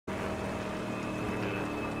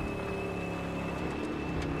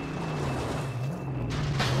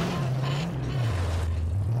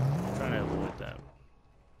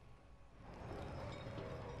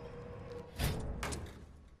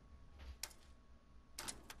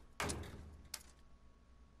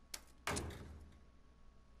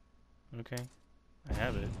Okay, I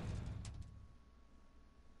have it.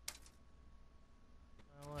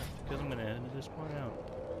 Because I'm gonna edit this part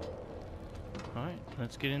out. Alright,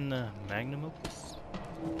 let's get in the magnum opus.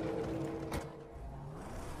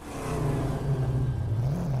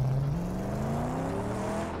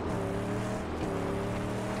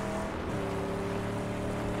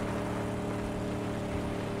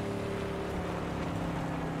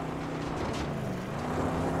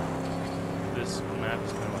 This map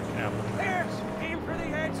is kind of like Apple. There! Aim for the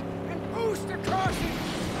edge and boost across it!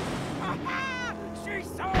 Aha! She's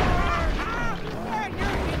so hard! Ah! And you're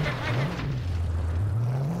independent!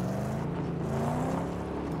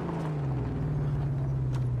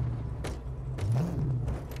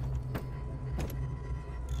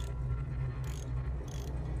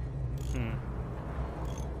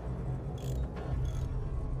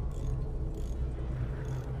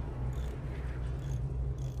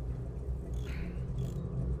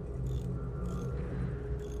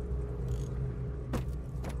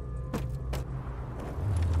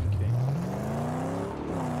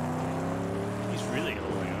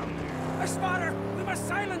 A spotter! We must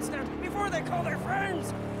silence them before they call their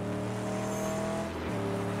friends!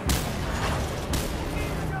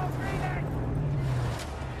 No breathing!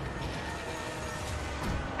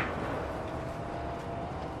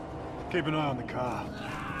 Keep an eye on the car.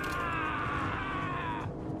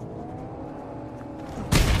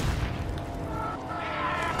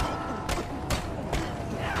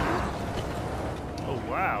 Oh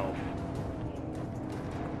wow.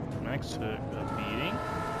 Max took a beating.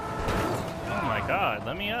 Oh my god,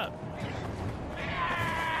 let me up.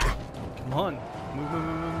 Come on. Move.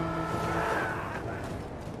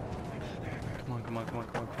 Come on.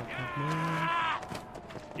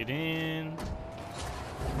 Get in.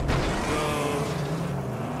 Go.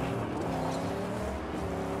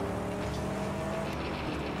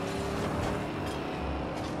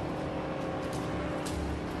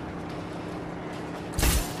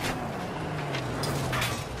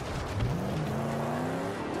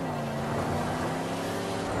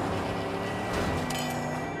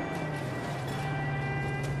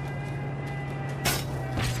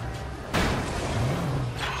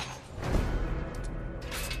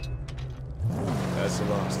 That's the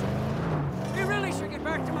last thing. You really should get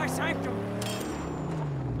back to my sanctum!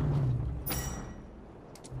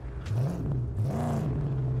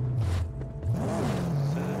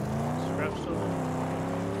 Scrap silver.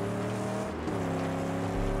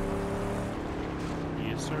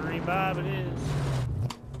 Yes, sir, Bob, it is.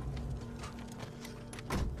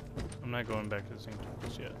 I'm not going back to the sanctum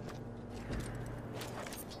just yet.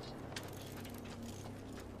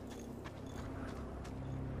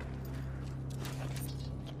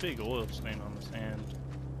 Big oil stain on the sand.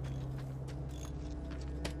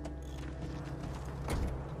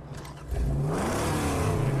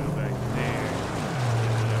 Go back there.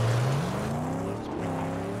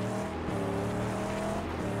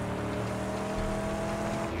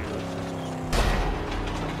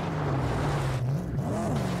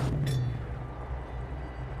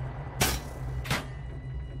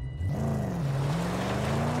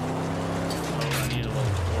 Oh, I need a level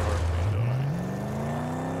 4 thing, don't I?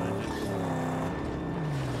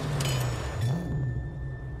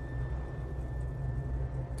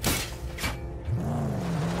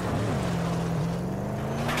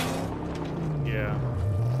 Yeah.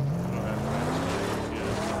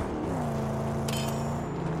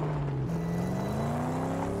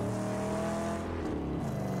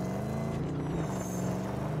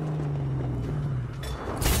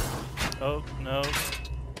 Oh, no.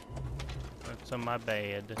 That's on my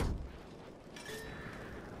bad.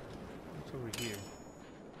 What's over here?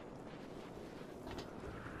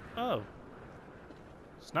 Oh.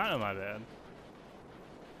 It's not on my bad.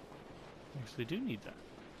 I actually do need that.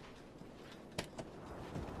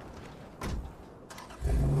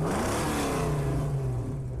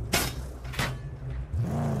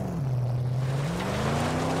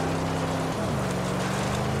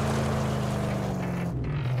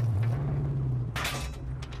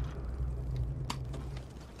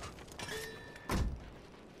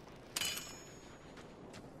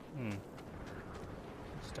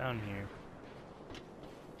 It's down here.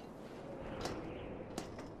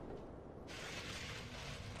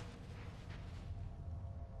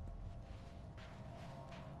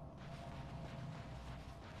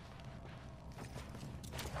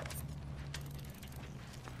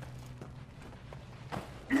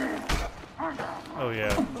 Oh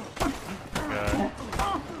yeah. God.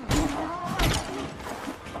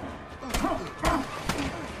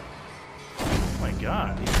 Oh my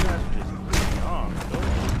god, these guys are just going off.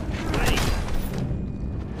 Great.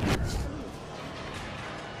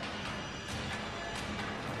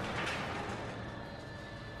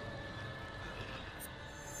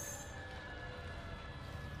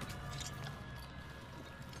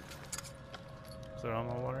 on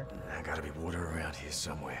the water? There gotta be water around here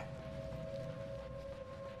somewhere.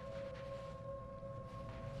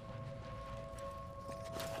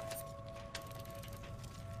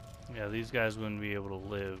 Yeah, these guys wouldn't be able to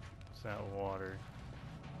live without water.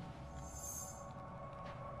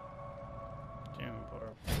 Damn,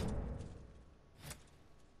 Barb.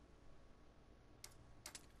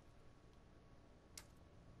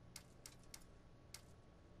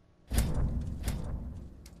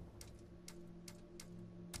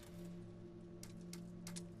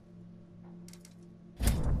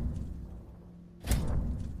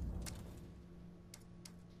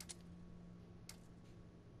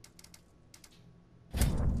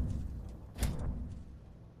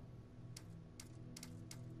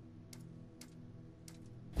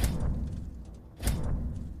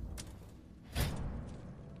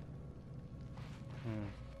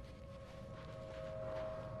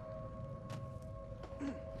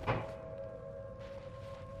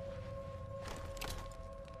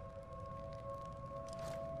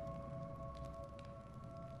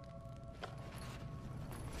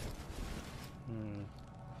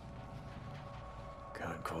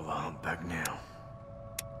 Can't call the hunt back now.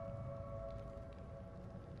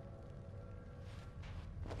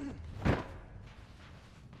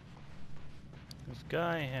 This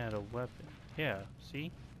guy had a weapon. Yeah,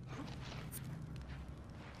 see?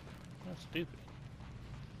 That's stupid.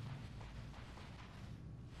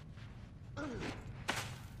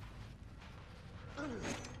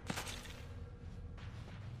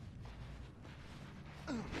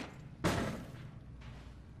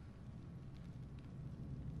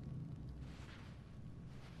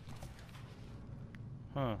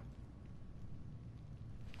 Huh.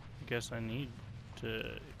 Guess I need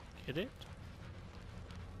to get it?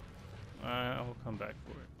 I will come back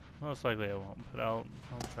for it. Most likely I won't, but I'll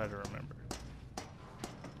try to remember.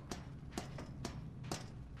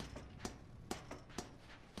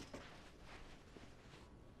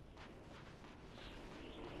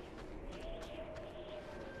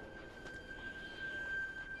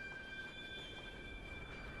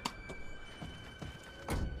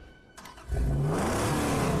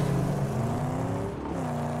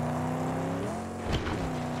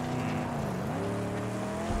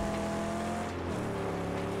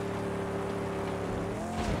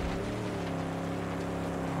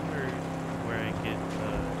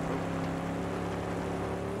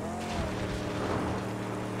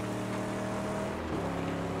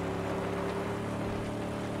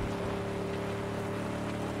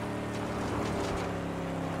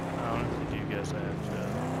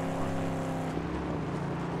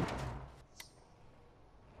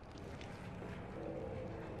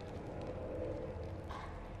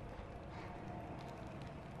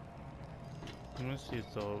 I'm gonna see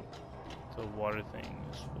if the water thing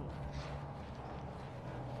is full.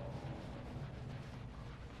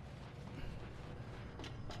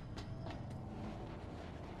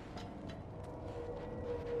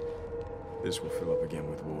 This will fill up again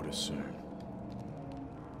with water soon.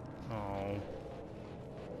 Oh.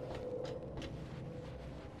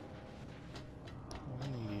 I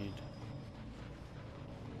need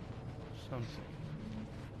something.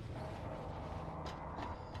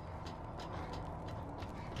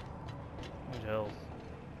 Need health.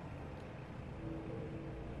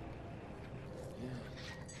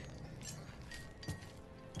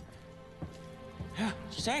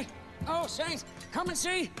 Say? Oh, Saint, come and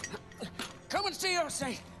see. Come and see, oh,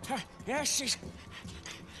 Saint. Yes, she's...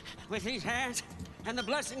 With these hands and the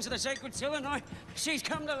blessings of the sacred Illinois, she's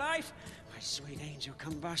come to life. My sweet angel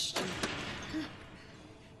combustion.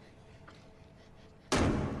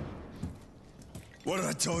 What did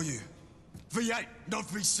I tell you? V8, not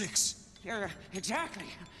V6. Yeah, exactly.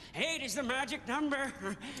 8 is the magic number.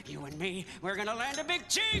 You and me, we're gonna land a big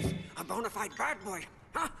chief. A bona fide bad boy.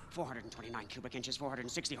 Huh? 429 cubic inches,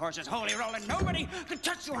 460 horses, holy rolling. Nobody could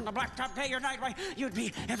touch you on the blacktop day or night. Why, you'd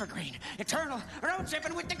be evergreen, eternal, road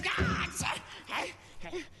tripping with the gods.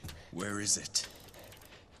 Where is it?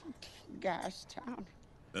 Gas Town.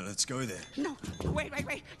 Let's go there. No, wait.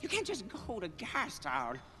 You can't just go to Gas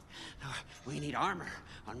Town. No, we need armor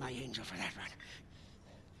on my angel for that run.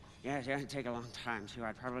 Yes, it'd take a long time, too.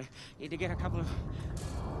 I'd probably need to get a couple of...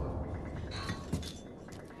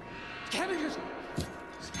 Scavengers!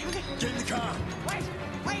 Get in the car! Wait!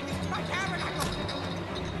 My tabernacle!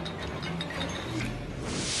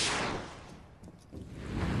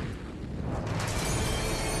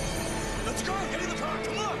 Let's go! Get in the car!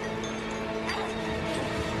 Come on!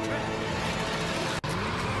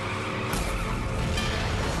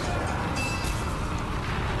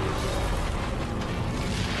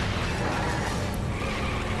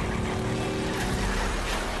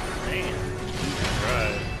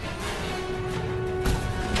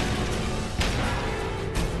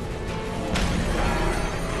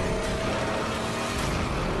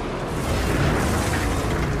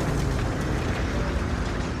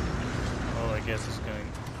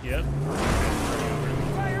 Yep.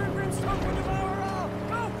 Fire and brimstone will devour all!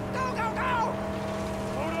 Go! Go, go, go!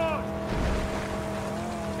 Hold on!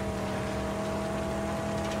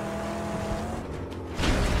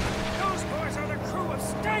 Those boys are the crew of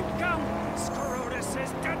Stank Gum!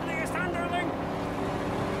 Scrotus' deadliest underling!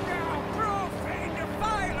 Now, profane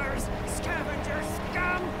defilers! Scavenger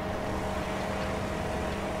scum!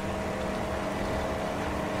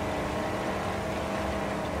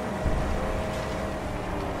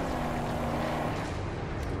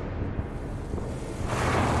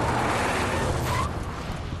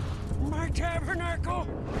 My tabernacle!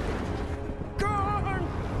 Gone!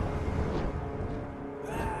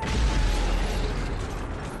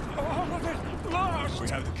 All of it lost! We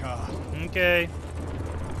have the car. Okay.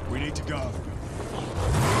 We need to go.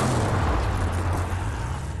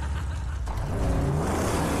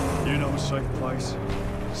 You know a safe place?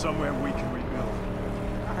 Somewhere we can rebuild.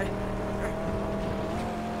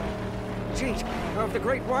 Chief of the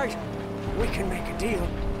Great White, we can make a deal.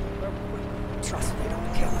 Trust they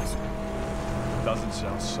don't kill us. Doesn't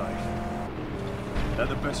sound safe. That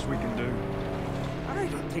the best we can do? I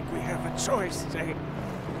don't think we have a choice, eh?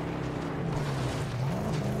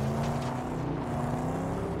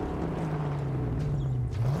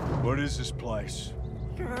 What is this place?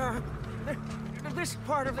 This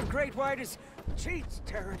part of the Great White is Cheat's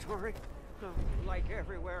territory. Like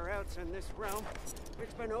everywhere else in this realm,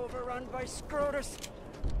 it's been overrun by Scrotus.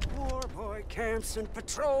 War boy camps and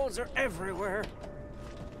patrols are everywhere.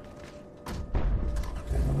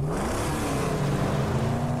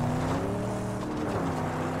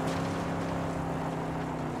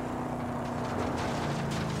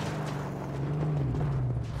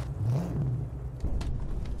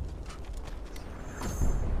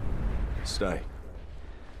 Stay.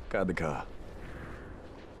 Guard the car.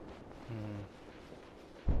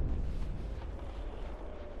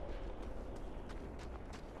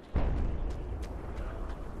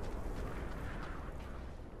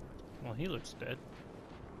 Well, he looks dead.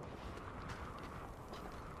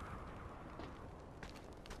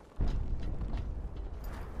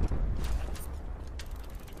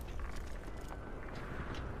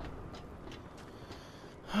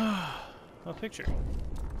 A picture.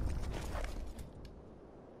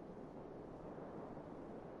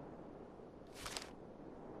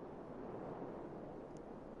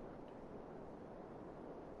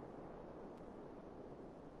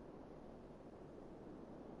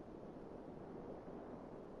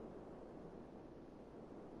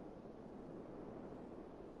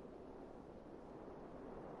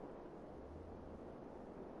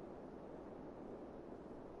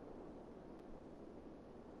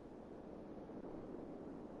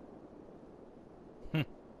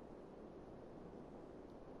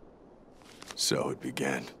 So it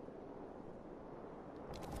began.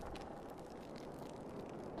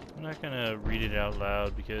 I'm not gonna read it out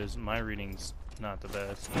loud because my reading's not the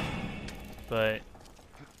best. But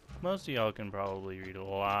most of y'all can probably read a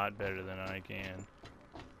lot better than I can.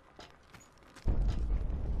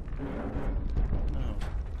 Oh.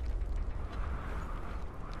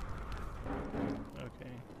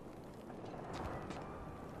 Okay.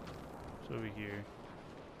 It's over here.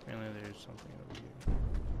 Apparently there's something over here.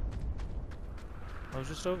 I was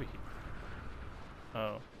just over here.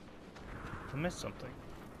 Oh. I missed something.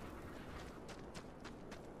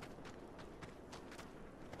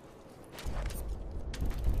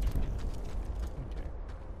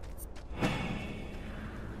 Okay.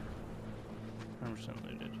 100%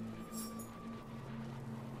 looted.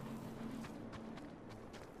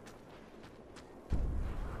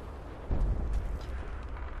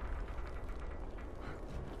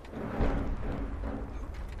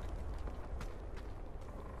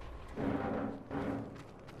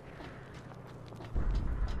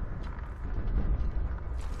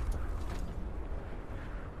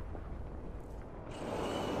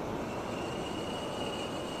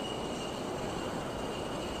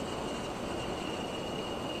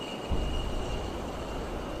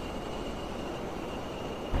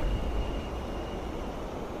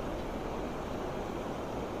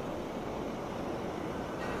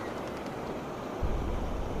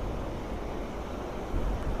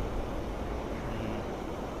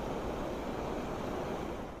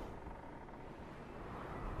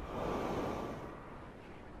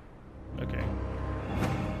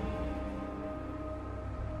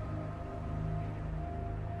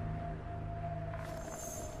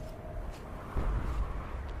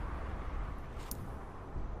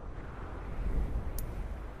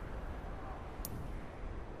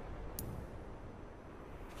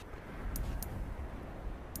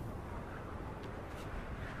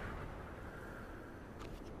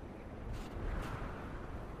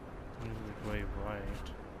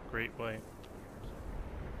 great white.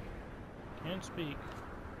 Can't speak.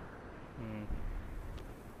 Hmm.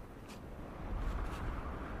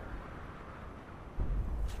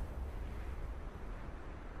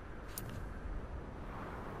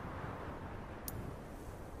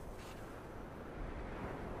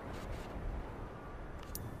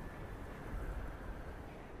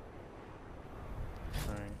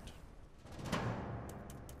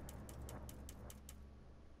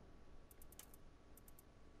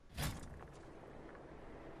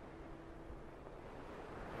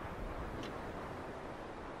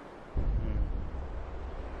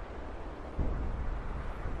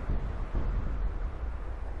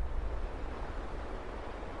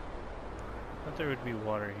 Thought there would be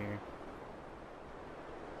water here.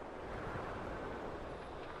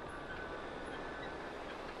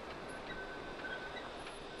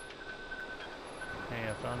 Hey,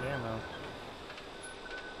 I found ammo.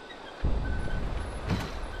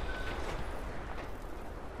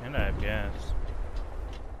 And I have gas.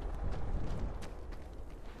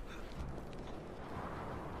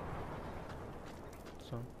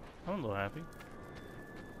 So, I'm a little happy.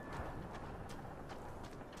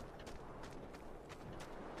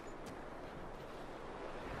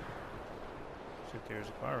 Looks like there's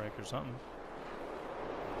a car wreck or something.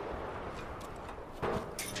 No,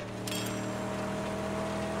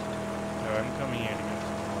 I'm coming here to get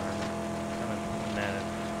some water. Kind of mad at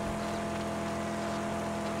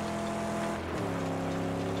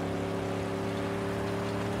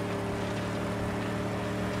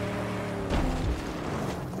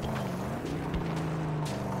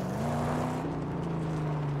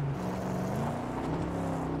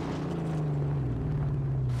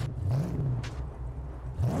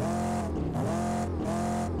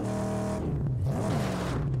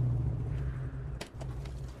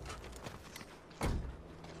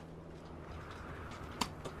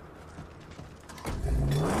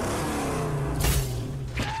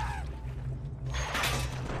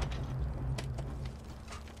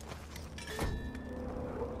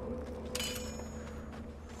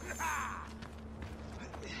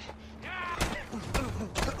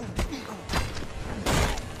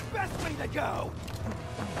Best way to go!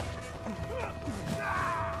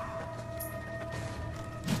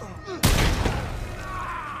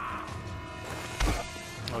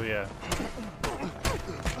 Oh yeah.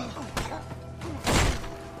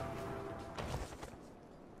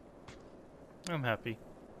 I'm happy.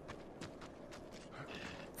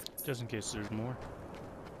 Just in case there's more.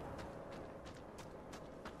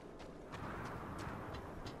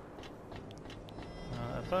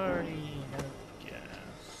 I thought I already had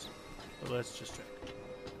gas. But let's just check.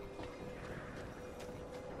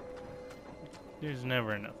 There's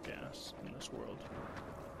never enough gas in this world.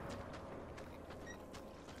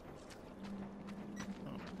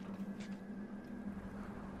 Oh.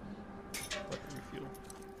 But refuel.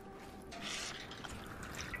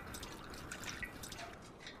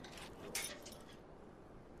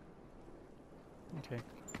 Okay.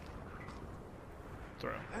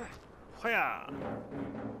 Throw. Hya!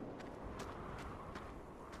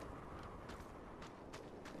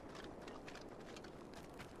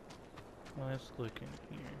 Let's look in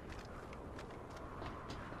here.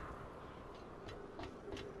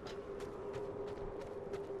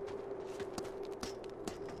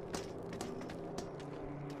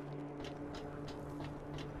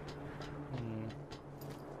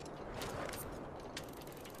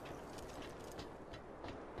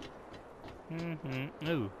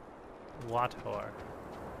 Ooh. Water. Hell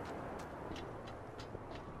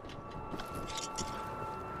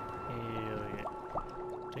yeah.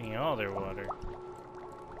 Taking all their water.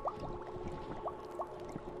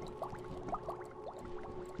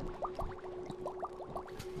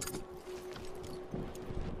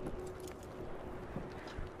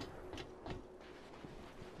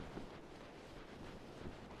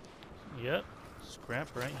 Yep.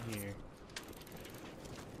 Scrap right here.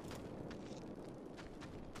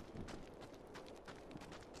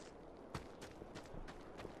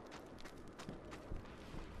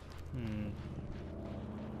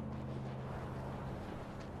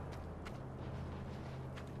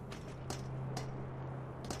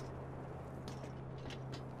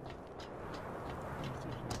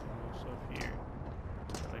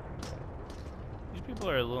 People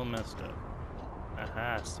are a little messed up.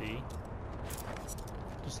 Aha, see?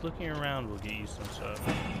 Just looking around will get you some stuff.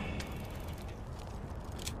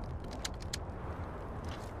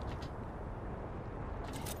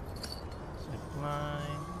 Zip line.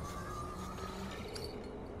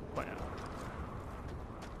 Wow.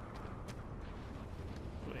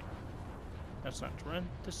 Wait. That's not to run.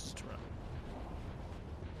 This is to run.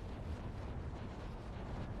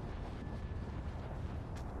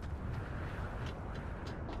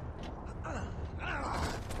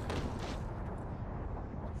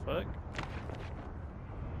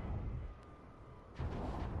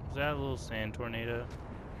 that a little sand tornado?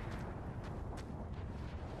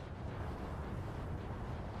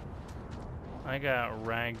 I got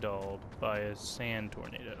ragdolled by a sand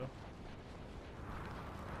tornado.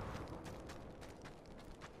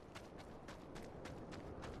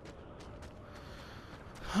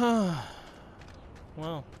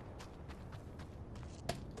 Well.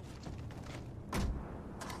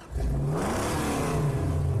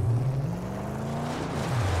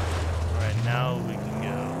 Alright, now we can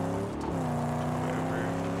go wherever.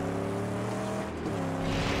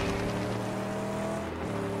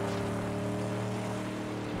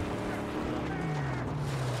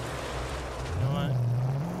 You know what?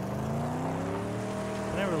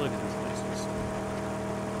 I never look at these places.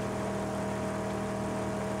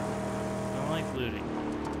 I don't like looting.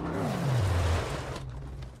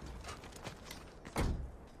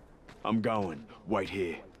 I'm going. Wait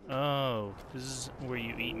here. Oh, this is where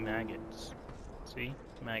you eat maggots. See?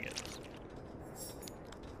 Maggots.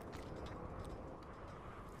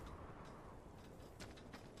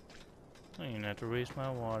 I don't even have to waste my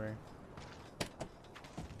water.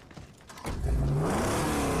 Alright.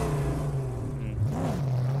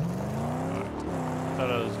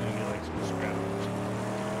 Thought I was gonna get like some scrap.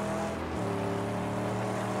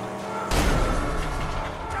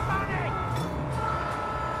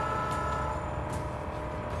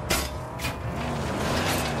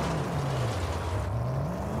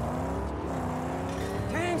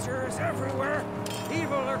 Danger is everywhere.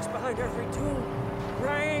 Evil lurks behind every tomb.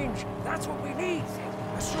 Range, that's what we need.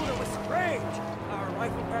 A shooter with some range. Our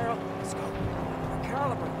rifle barrel, a scope. A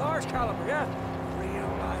caliber, large caliber, yeah. Real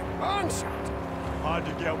live gun shot. Hard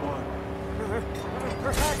to get one.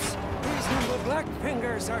 Perhaps these nimble black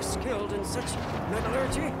fingers are skilled in such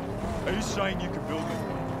metallurgy. Are you saying you can build me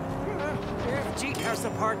one? If Jeet has the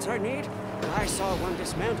parts I need, I saw one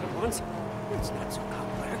dismantled once. It's not so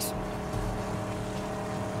complex.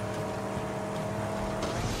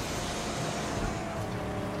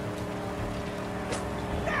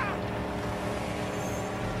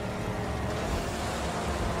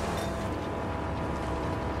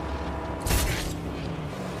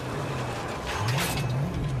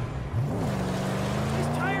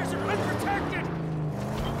 These tires are unprotected!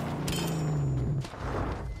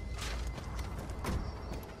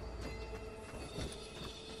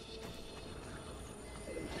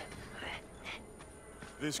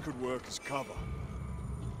 This could work as cover.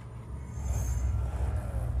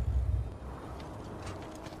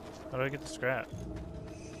 How do I get the scrap?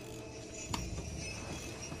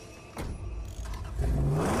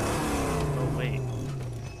 Oh wait.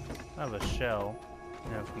 I have a shell.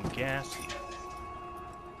 And I have some gas here.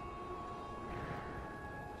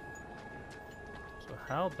 So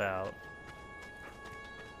how about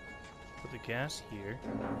put the gas here.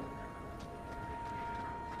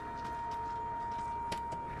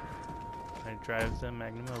 I drive the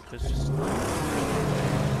magnum opus just a little bit further.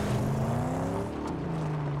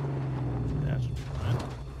 That's fine.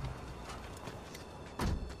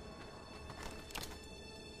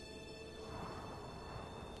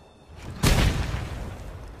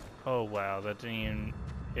 Oh wow, that didn't even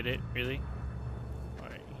hit it, really?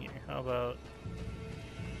 Alright, here. How about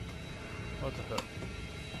what the hook?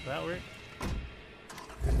 Does that work?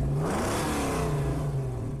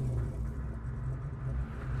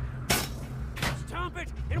 Stomp it,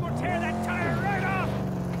 and we'll tear that tire right off!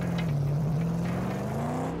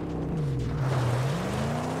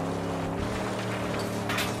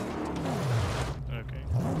 Okay.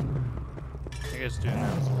 I guess doing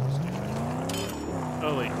that was a little stupid.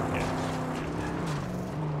 Oh wait, yeah.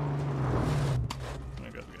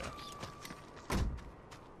 There goes the gas.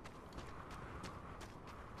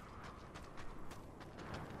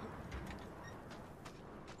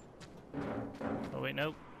 Oh wait,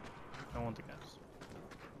 nope. I want the gas.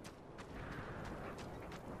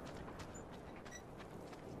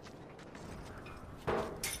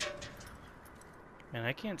 Man,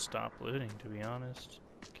 I can't stop looting, to be honest.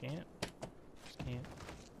 Can't. Just can't.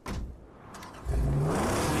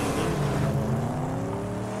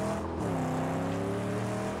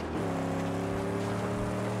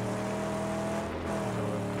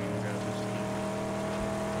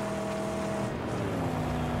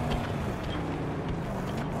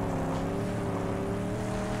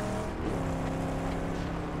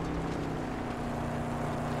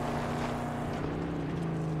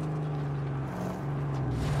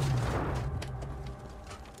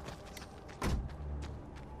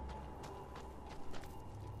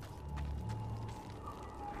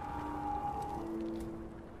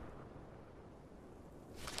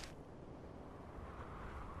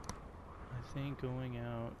 I think going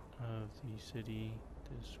out of the city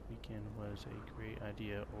this weekend was a great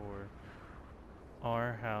idea, or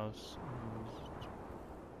our house used.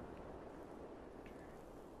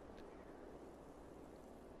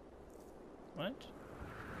 What?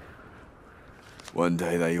 One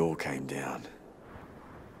day they all came down.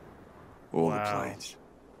 All the Wow. planes.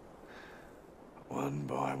 One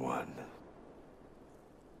by one.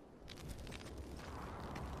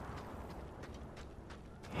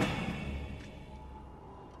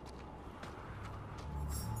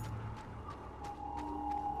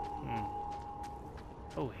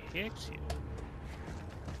 Oh, heck yeah.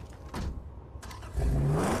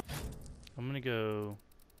 I'm gonna go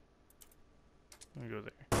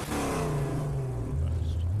there.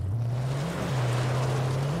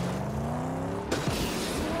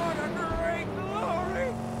 What a great glory!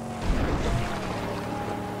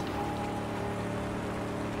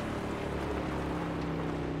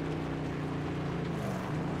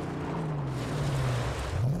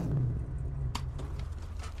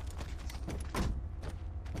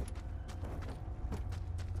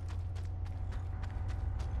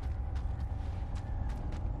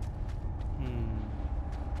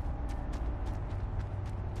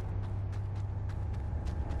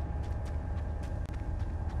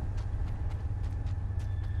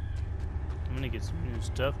 I'm gonna get some new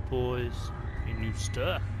stuff, boys. Get new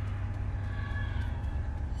stuff.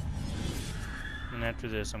 And after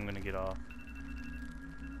this, I'm gonna get off.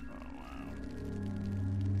 Oh,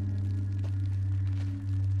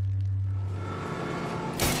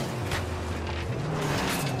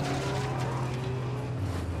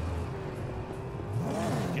 wow.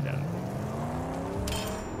 Get out of here.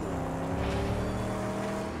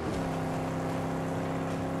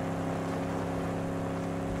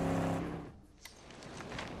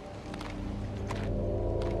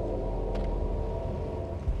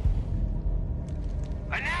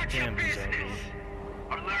 Announce your Damn, business, Zombie.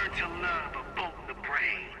 or learn to love a bolt in the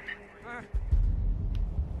brain.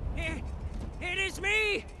 It is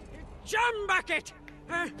me, Jum Bucket,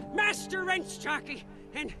 Master Wrench Jockey,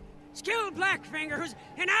 and Skilled Blackfinger, who's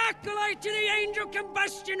an acolyte to the angel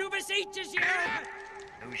combustion who beseeches you.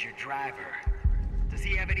 Who's your driver? Does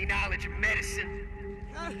he have any knowledge of medicine?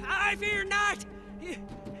 I fear not.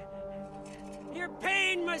 Your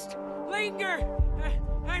pain must linger.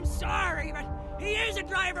 I'm sorry, but he is a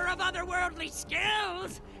driver of otherworldly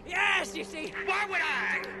skills. Yes, you see. Why would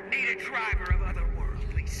I need a driver of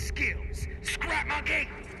otherworldly skills? Scrap monkey!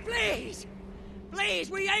 Please, please,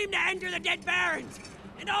 we aim to enter the Dead Barrens,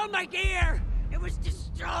 and all my gear, it was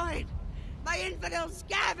destroyed by infidel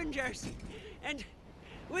scavengers, and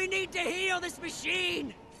we need to heal this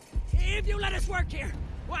machine. If you let us work here,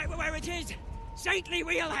 why, with his saintly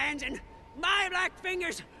wheel hands and my black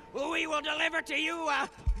fingers, we will deliver to you a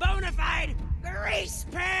bona fide grease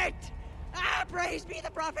pit. Ah, praise be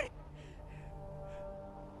the prophet.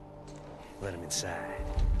 Let him inside.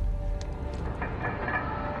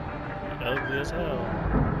 Ugly as hell.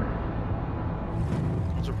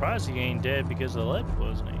 I'm surprised he ain't dead because of the lead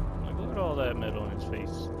poisoning. Like, look at all that metal in his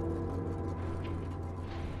face.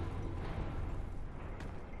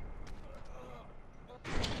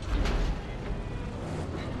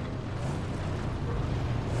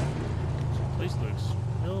 This place looks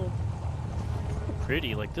real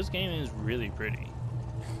pretty. Like, this game is really pretty.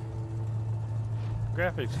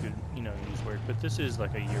 Graphics could, use work, but this is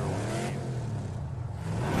like a year-old game.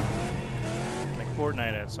 Like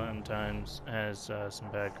Fortnite at sometimes has some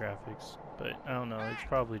bad graphics, but I don't know, it's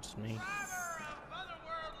probably just me.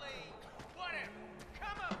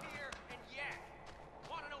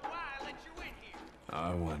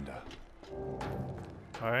 I wonder.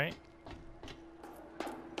 Alright.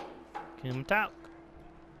 Come talk.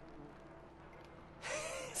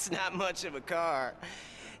 It's not much of a car.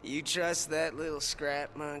 You trust that little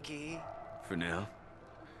scrap monkey? For now,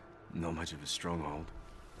 not much of a stronghold.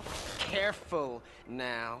 Careful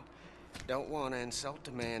now. Don't want to insult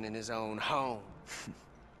a man in his own home.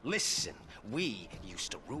 Listen, we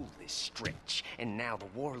used to rule this stretch, and now the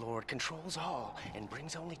warlord controls all and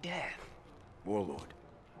brings only death. Warlord.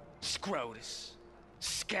 Scrotus,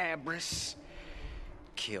 Scabrous.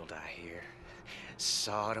 Killed, I hear.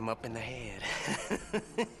 Sawed him up in the head.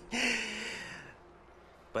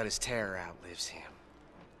 But his terror outlives him.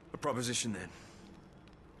 A proposition then.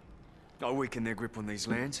 I'll weaken their grip on these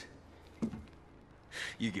lands.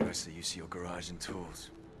 You give us the use of your garage and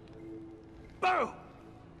tools. Boom!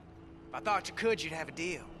 If I thought you could, you'd have a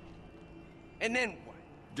deal. And then what?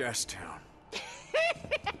 Gastown.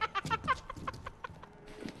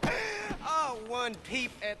 Oh, one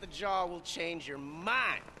peep at the jaw will change your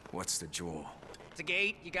mind. What's the jaw? It's a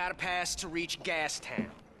gate you gotta pass to reach Gastown.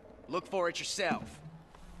 Look for it yourself.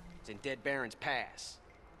 It's in Dead Baron's Pass.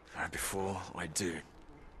 Right before I do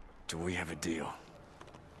we have a deal?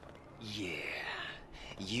 Yeah.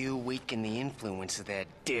 You weaken the influence of that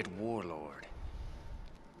dead warlord,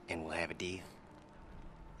 and we'll have a deal.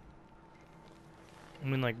 I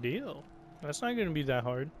mean, like, deal. That's not gonna be that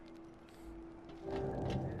hard.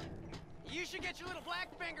 You should get your little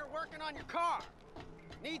black finger working on your car.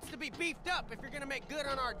 Needs to be beefed up if you're gonna make good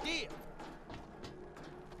on our deal.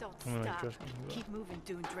 Don't I'm gonna stop. trust me, but- Keep moving,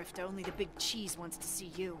 Dune Drifter. Only the big cheese wants to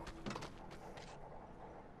see you.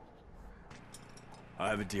 I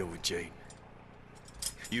have a deal with Jade.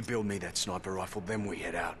 You build me that sniper rifle, then we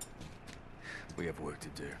head out. We have work to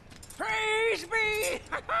do. Praise be!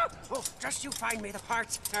 Oh, just you find me the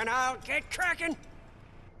parts, and I'll get cracking.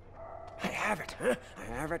 I have it, huh? I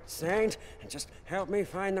have it, Saint. And just help me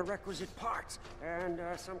find the requisite parts and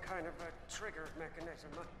some kind of a trigger mechanism.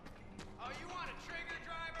 Oh, you want a trigger,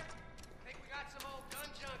 driver? Think we got some old gun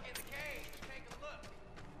junk in the cage. Take a look.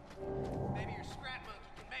 Maybe your scrap monkey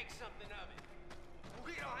can make something of it.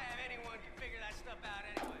 We don't have anyone who can figure that stuff out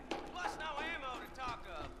anyway. Plus no ammo to talk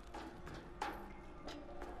of.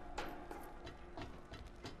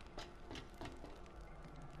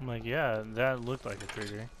 I'm like, yeah, that looked like a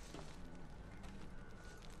trigger.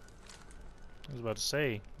 I was about to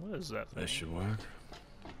say, what is that thing? That should work.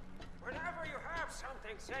 Whenever you have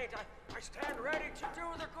something, Saint, I stand ready to do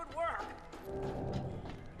the good work.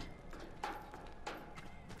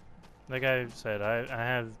 Like I said,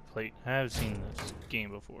 I have seen this game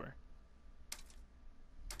before.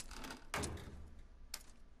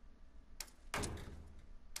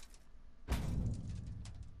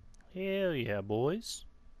 Hell yeah, boys.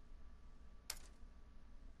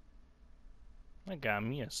 I got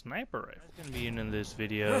me a sniper rifle. That's gonna be the end of this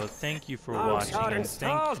video. Thank you for watching, and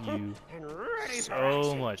thank you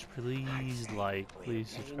so much. Please like, please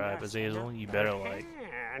subscribe. Azazel, you better like.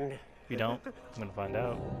 If you don't, I'm gonna find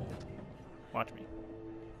out. Watch me.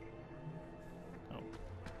 Oh.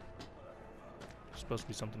 It's supposed to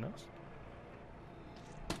be something else?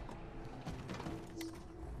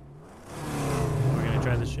 We're gonna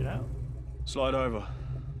try this shit out. Slide over.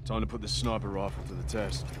 Time to put this sniper rifle to the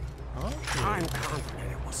test. Okay. I'm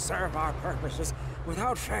confident it will serve our purposes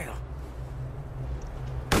without fail.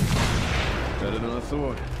 Better than I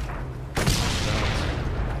thought.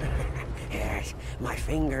 Yes, my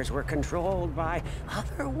fingers were controlled by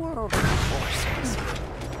otherworldly forces.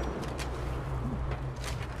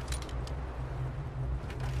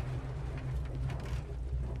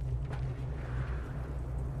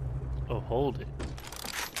 Oh, hold it.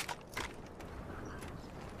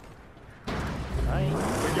 Hi.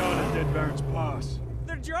 We're going to Dead Baron's Pass.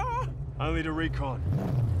 The jaw? Only to recon.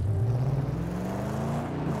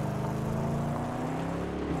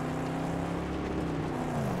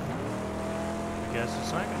 I guess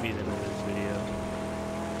it's not gonna be the end of this video.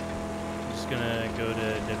 I'm just gonna go to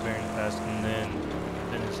Dead Baron's Pass and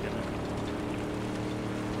then it's gonna.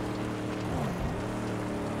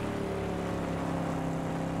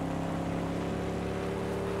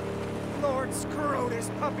 Lord Scrotus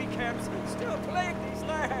puppy camps still plague these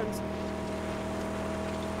lands.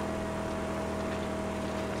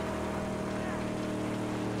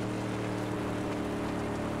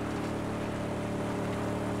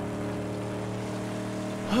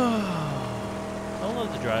 I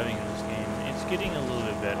love the driving in this game. It's getting a little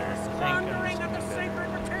bit better. I think I'm Squandering just of the getting better. sacred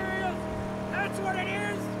materials. That's what it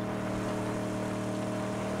is.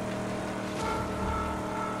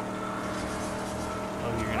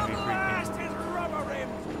 Oh, you're gonna The be blast freaking. is rubber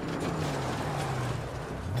rimmed.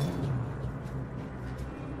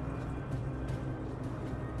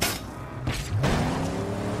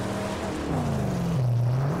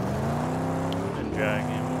 And drag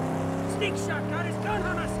him. Sneak shot got his gun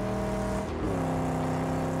on us.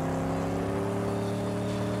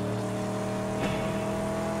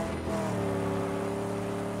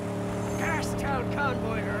 Gastown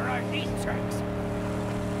convoy to right these tracks.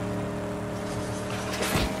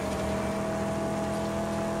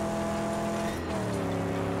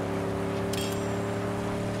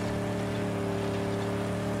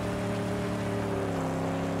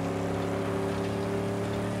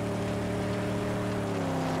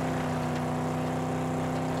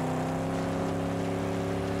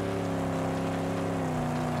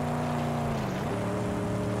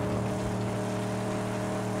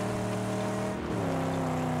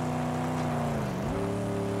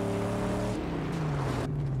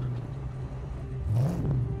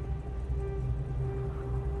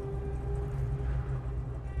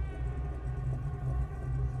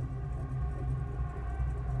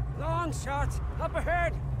 Long shots up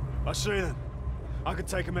ahead. I see them. I can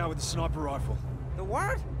take them out with the sniper rifle. The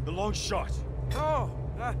what? The long shot. Oh,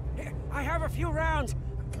 here, I have a few rounds.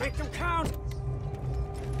 Make them count.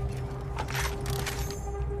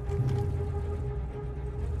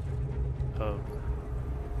 Oh.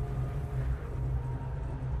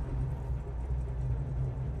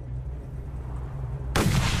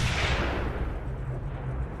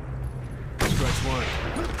 Scratch one.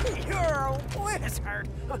 You're a wizard.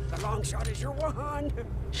 The long shot is your wand.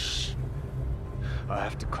 Shh. I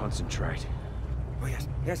have to concentrate. Oh, yes,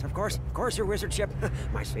 yes, of course, your wizardship.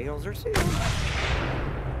 My seals are sealed.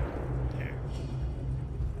 There.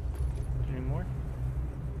 Any more?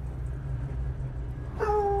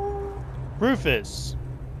 Rufus!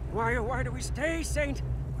 Why do we stay, Saint?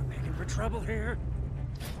 We're making for trouble here.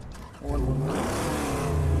 Let's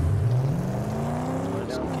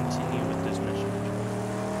continue with this mission.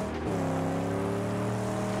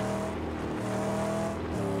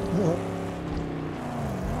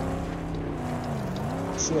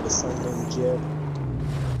 She had a son named Jeb.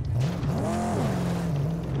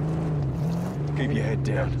 Keep your head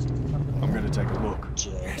down. I'm gonna take a look.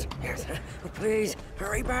 Jeb. Yes, oh, please,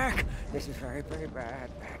 hurry back. This is very, very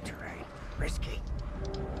bad terrain. Risky.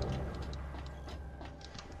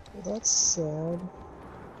 Well, that's sad.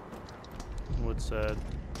 What's that?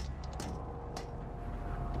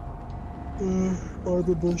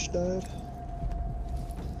 Barbara Bush died.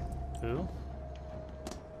 Who?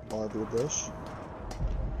 Barbara Bush.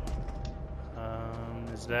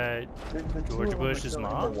 Is that George Bush's Her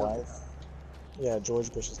mom? wife. Yeah,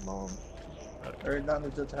 George Bush's mom. Everybody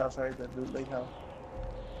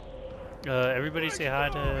say hi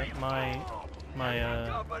to my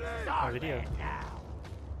video.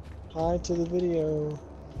 Hi to the video.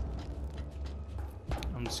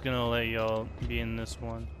 I'm just gonna let y'all be in this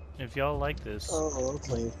one. If y'all like this, Oh,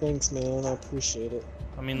 okay. Thanks, man. I appreciate it.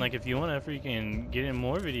 I mean, like, if you want to freaking get in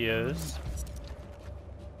more videos,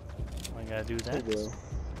 I gotta do There that. you go.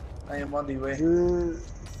 I am on the way. Your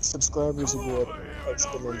subscribers will go up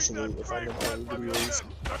exponentially if I'm in all videos.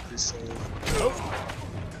 Just saying.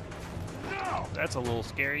 That's a little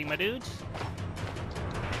scary, my dudes.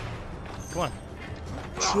 Come on.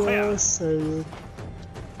 Just saying.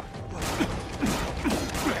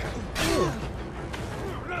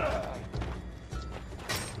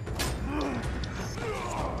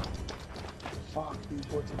 Fuck, these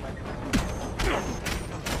boats in my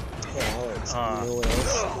Hey, Alex, you know what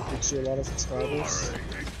else will get you a lot of subscribers?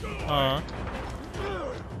 You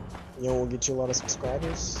know what will get you a lot of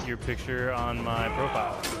subscribers? Your picture on my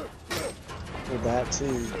profile. For that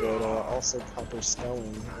too, but also proper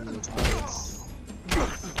spelling in your titles. Do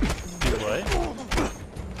what?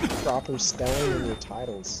 Proper spelling in your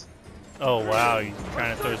titles. Oh wow, you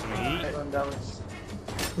trying to throw some heat? That was...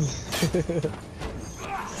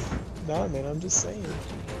 Nah, man, I'm just saying.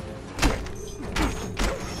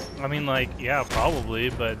 I mean, like, yeah, probably,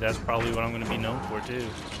 but that's probably what I'm gonna be known for too.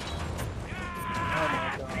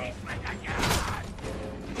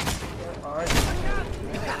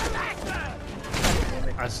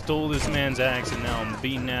 I stole this man's axe and now I'm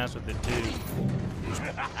beating ass with it too.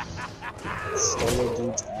 Stole a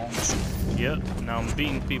dude's ass. Yep, now I'm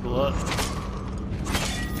beating people up.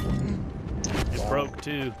 It Wow. broke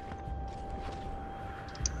too.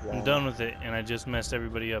 Wow. I'm done with it, and I just messed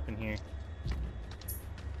everybody up in here.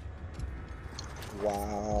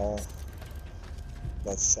 Wow.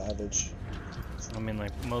 That's savage. I mean,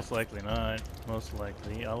 like, most likely not. Most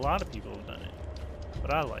likely. A lot of people have done it.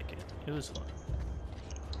 But I like it. It was fun.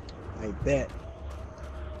 I bet.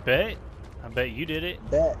 Bet? I bet you did it.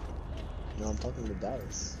 Bet. No, I'm talking to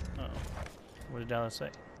Dallas. Oh. What did Dallas say?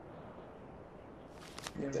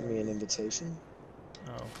 Send me an invitation.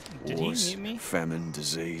 Oh. Did he Wars, meet me? famine,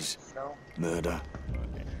 disease, No. murder,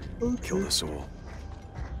 Okay. Okay. killed us all.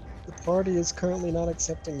 The party is currently not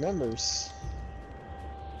accepting members.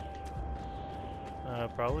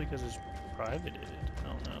 Probably because it's privated. I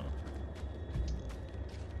don't know.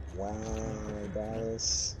 Wow,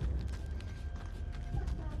 Dallas.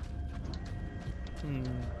 I'm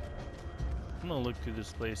gonna look through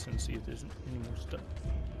this place and see if there's any more stuff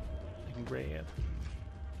I can grab.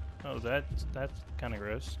 Oh, that's kind of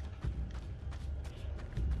gross.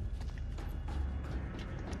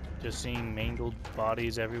 Just seeing mangled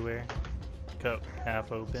bodies everywhere. Cup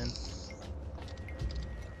half open.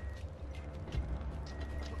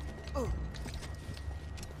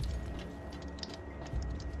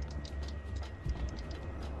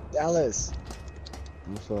 Dallas.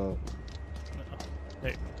 What's up?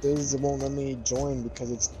 Hey, This won't let me join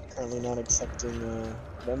because it's currently not accepting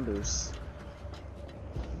members.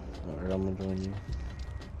 Alright, I'm gonna join you.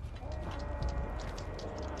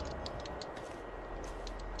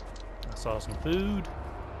 I saw some food.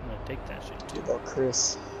 I'm gonna take that shit too. What about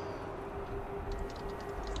Chris?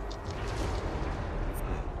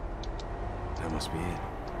 That must be it.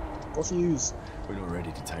 What fuse? We're not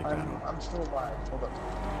ready to take battle. I'm still alive. Hold up.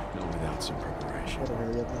 Not without some preparation. Better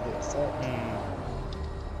hurry up and get fucked.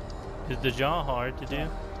 Is the jaw hard to do?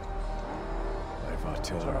 Live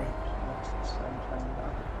artillery.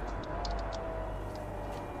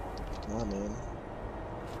 Nah, man.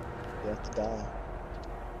 You have to die.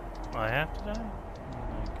 I have to die?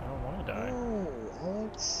 Like, I don't want to die. No,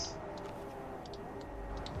 Alex.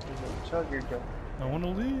 Chug your gun. I want to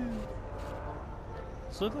live.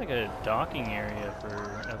 This looks like a docking area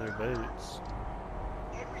for other boats.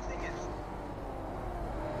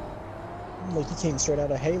 Like you came straight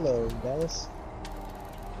out of Halo, Dallas.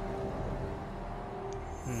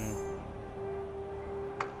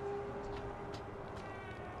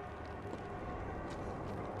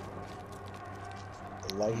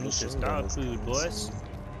 The light Eat this machine gun dog is food, coming boys. soon.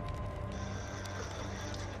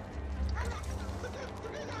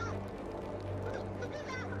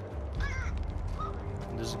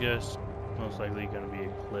 This is just most likely going to be a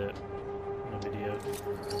clip in a video.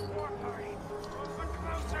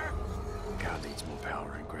 Car needs more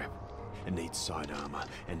power and grip. It needs side armor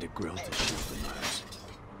and a grill to shield the nose.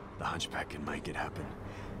 The Hunchback can make it happen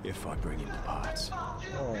if I bring in the parts.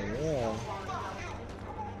 Oh yeah.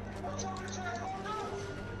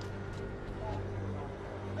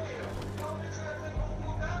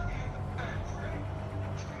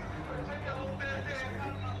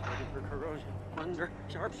 For corrosion, plunder,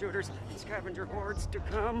 sharpshooters, and scavenger hordes to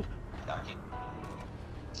come.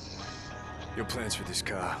 Your plans for this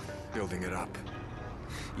car, building it up.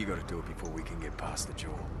 You gotta do it before we can get past the jaw.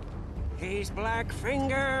 These black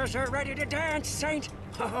fingers are ready to dance, Saint.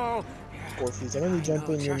 Oh, Orpheus, I know you jump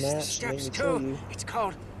in your just the match and steps make me kill too. you. It's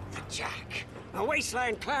called the Jack, a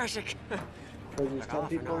wasteland classic. There's 10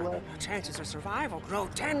 people left. Chances of survival grow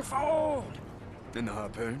tenfold. And the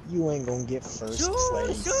harpoon? You ain't gonna get first Soon,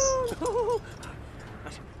 place. soon.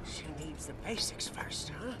 But she needs the basics first,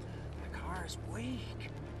 huh? The car's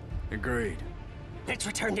weak. Agreed. Let's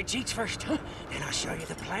return to Jeets first, huh? Then I'll show you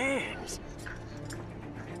the plans.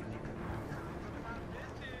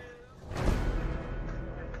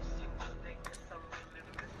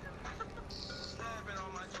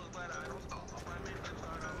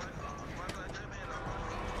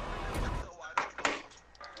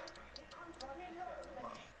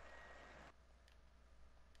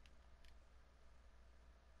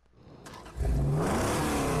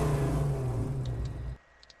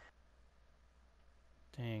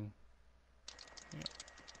 Dang.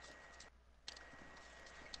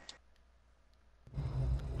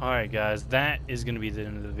 Alright guys, that is going to be the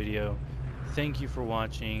end of the video. Thank you for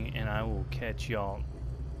watching, and I will catch y'all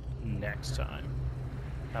next time.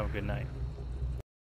 Have a good night.